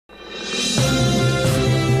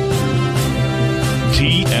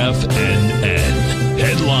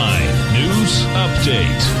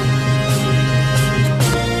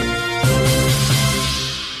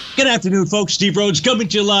afternoon, folks. Steve Rhodes coming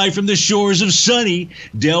to you live from the shores of sunny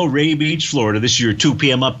Delray Beach, Florida. This is your 2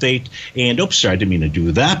 p.m. update. And, oops, sorry, I didn't mean to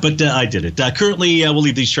do that, but I did it. Currently, we'll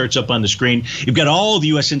leave these charts up on the screen. You've got all the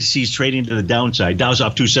U.S. indices trading to the downside. Dow's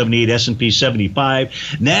off 278, S&P 75,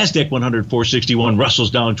 NASDAQ 100, 461, Russell's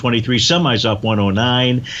down 23, semis up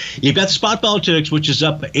 109. You've got the spot politics, which is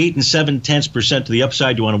up 8 7/10% to the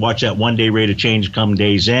upside. You want to watch that one-day rate of change come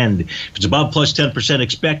day's end. If it's above plus 10%,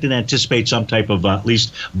 expect and anticipate some type of at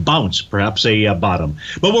least bounce, perhaps a bottom.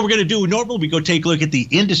 But what we're going to do, normally we go take a look at the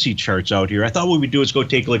indice charts out here. I thought what we'd do is go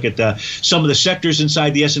take a look at some of the sectors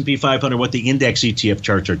inside the S&P 500, what the index ETF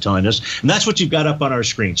charts are telling us. And that's what you've got up on our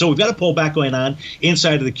screen. So we've got a pullback going on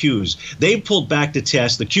inside of the Qs. They've pulled back to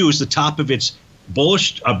test the Qs, the top of its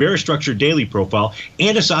bullish, bearish structure daily profile,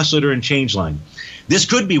 and its oscillator and change line. This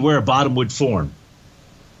could be where a bottom would form.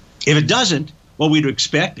 If it doesn't, what we'd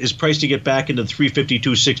expect is price to get back into the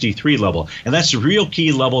 352.63 level. And that's the real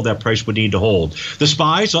key level that price would need to hold. The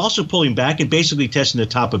SPY's also pulling back and basically testing the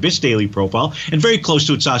top of its daily profile and very close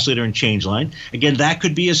to its oscillator and change line. Again, that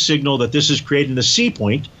could be a signal that this is creating the C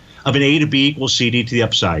point of an A to B equals CD to the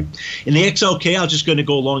upside. In the XLK, I'm just going to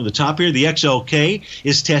go along the top here. The XLK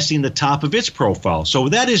is testing the top of its profile. So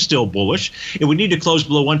that is still bullish. It would need to close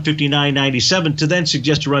below 159.97 to then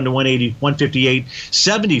suggest a run to 180,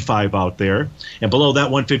 158.75 out there. And below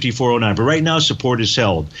that, 154.09. But right now, support is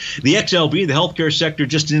held. The XLB, the healthcare sector,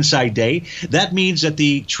 just inside day. That means that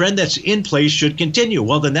the trend that's in place should continue.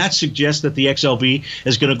 Well, then that suggests that the XLB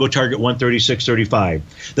is going to go target 136.35.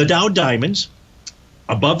 The Dow Diamonds,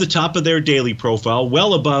 above the top of their daily profile,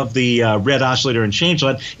 well above the red oscillator and change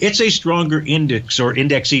line. It's a stronger index or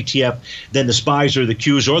index ETF than the SPYs or the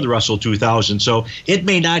Qs or the Russell 2000. So it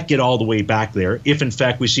may not get all the way back there if, in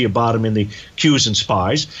fact, we see a bottom in the Qs and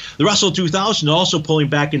SPYs. The Russell 2000 also pulling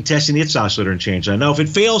back and testing its oscillator and change line. Now, if it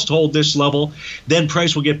fails to hold this level, then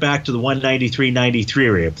price will get back to the 193.93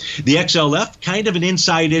 area. The XLF, kind of an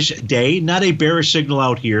inside-ish day, not a bearish signal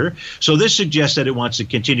out here. So this suggests that it wants to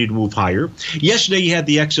continue to move higher. Yesterday, you had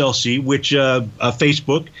the XLC, which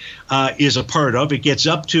Facebook is a part of. It gets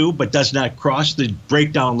up to, but does not cross the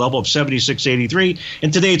breakdown level of 76.83.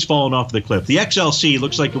 And today it's fallen off the cliff. The XLC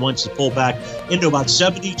looks like it wants to pull back into about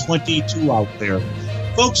 70.22 out there.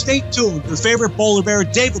 Folks, stay tuned. Your favorite bowler bear,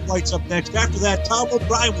 David White's up next. After that, Tom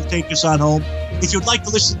O'Brien will take us on home. If you'd like to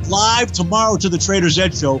listen live tomorrow to the Trader's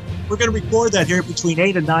Edge Show, we're going to record that here between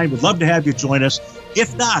 8 and 9. We'd love to have you join us.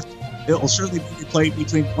 If not, it will certainly be replayed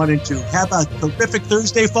between 1 and 2. Have a terrific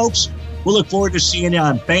Thursday, folks. We'll look forward to seeing you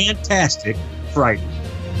on Fantastic Friday.